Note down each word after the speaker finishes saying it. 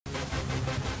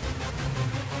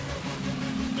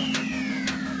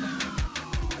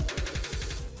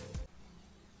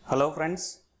Hello friends,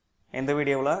 இந்த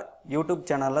வீடியோவில் YouTube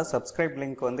சேனலில் சப்ஸ்கிரைப்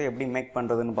லிங்க் வந்து எப்படி மேக்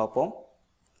பண்ணுறதுன்னு பார்ப்போம்.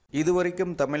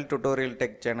 இதுவரைக்கும் தமிழ் டுட்டோரியல்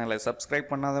டெக் சேனலை சப்ஸ்கிரைப்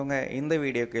பண்ணாதவங்க இந்த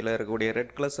வீடியோ கீழே இருக்கக்கூடிய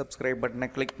ரெட் கலர் சப்ஸ்கிரைப் பட்டனை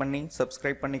கிளிக் பண்ணி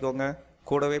சப்ஸ்கிரைப் பண்ணிக்கோங்க.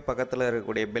 கூடவே பக்கத்தில்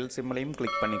இருக்கக்கூடிய பெல் சிம்மலையும்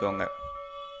கிளிக் பண்ணிக்கோங்க.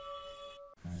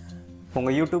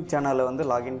 உங்கள் யூடியூப் சேனலை வந்து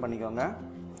லாகின் பண்ணிக்கோங்க.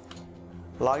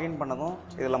 லாகின் பண்ணதும்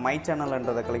இதில் மை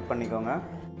சேனல்ன்றதை கிளிக் பண்ணிக்கோங்க.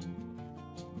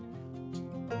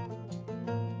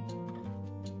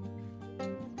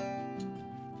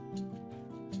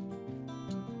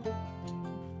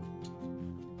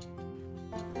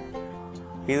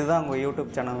 இதுதான் உங்கள் யூடியூப்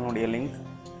சேனலுடைய லிங்க்.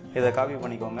 இதை காப்பி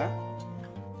பண்ணிக்கோங்க.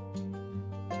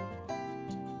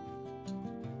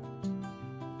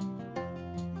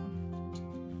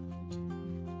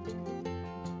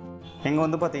 இங்கே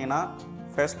வந்து பார்த்தீங்கன்னா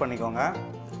பேஸ்ட் பண்ணிக்கோங்க.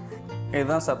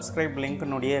 இதுதான் சப்ஸ்கிரைப்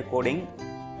லிங்க்னுடைய கோடிங்.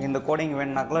 இந்த கோடிங்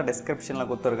வேணுனாக்கில் டிஸ்கிரிப்ஷனில்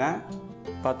கொடுத்துருக்கேன்,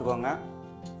 பார்த்துக்கோங்க.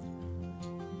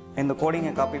 இந்த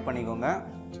கோடிங்கை காப்பி பண்ணிக்கோங்க.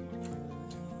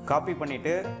 காப்பி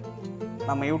பண்ணிவிட்டு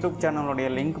நம்ம யூடியூப் சேனலுடைய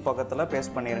லிங்க் பக்கத்தில்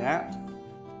பேஸ்ட் பண்ணிடுங்க.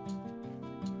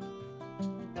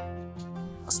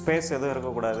 ஸ்பேஸ் எதுவும்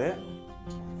இருக்கக்கூடாது.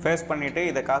 பேஸ்ட் பண்ணிவிட்டு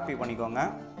இதை காப்பி பண்ணிக்கோங்க.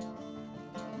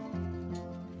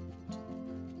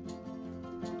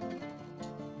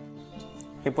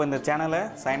 இப்போ இந்த சேனலை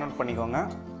சைன் அவுட் பண்ணிக்கோங்க.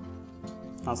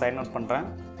 நான் சைன் அவுட் பண்ணுறேன்.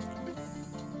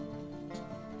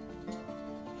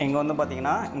 இங்கே வந்து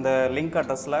பார்த்தீங்கன்னா இந்த லிங்க்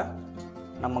அட்ரஸில்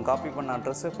நம்ம காப்பி பண்ண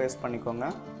அட்ரஸை பேஸ்ட் பண்ணிக்கோங்க.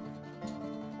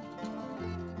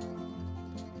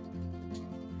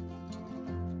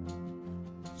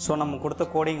 ஸோ நம்ம கொடுத்த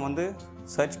கோடிங் வந்து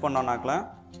சர்ச் பண்ணோன்னாக்கில்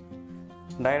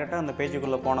டைரெக்டாக அந்த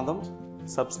பேஜுக்குள்ளே போனதும்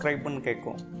சப்ஸ்கிரைப்னு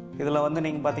கேட்கும். இதில் வந்து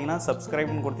நீங்கள் பார்த்தீங்கன்னா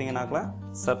சப்ஸ்கிரைப்னு கொடுத்தீங்கன்னாக்கில்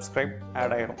சப்ஸ்கிரைப்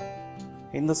ஆட் ஆகிடும்.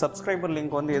 இந்த சப்ஸ்கிரைபர்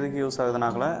லிங்க் வந்து எதுக்கு யூஸ்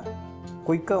ஆகுதுனாக்கில்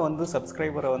குயிக்காக வந்து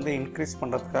சப்ஸ்கிரைபரை வந்து இன்க்ரீஸ்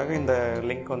பண்ணுறதுக்காக இந்த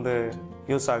லிங்க் வந்து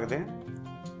யூஸ் ஆகுது.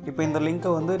 இப்போ இந்த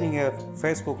லிங்க்கை வந்து நீங்கள்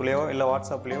ஃபேஸ்புக்லேயோ இல்லை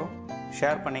வாட்ஸ்அப்லேயோ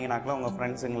ஷேர் பண்ணிங்கனாக்கில் உங்கள்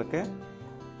ஃப்ரெண்ட்ஸுங்களுக்கு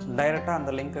டைரெக்டாக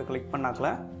அந்த லிங்க்கை கிளிக்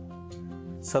பண்ணாக்கில்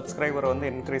சப்ஸ்கிரைபர் வந்து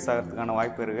இன்க்ரீஸ் ஆகிறதுக்கான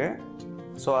வாய்ப்பு இருக்குது.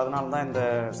 ஸோ அதனால தான் இந்த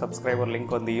சப்ஸ்கிரைபர்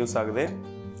லிங்க் வந்து யூஸ் ஆகுது.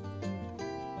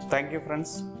 Thank you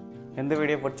friends. இந்த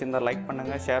வீடியோ பிடிச்சிருந்தால் லைக்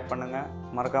பண்ணுங்கள், ஷேர் பண்ணுங்கள்,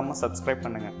 மறக்காமல் சப்ஸ்கிரைப்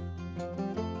பண்ணுங்கள்.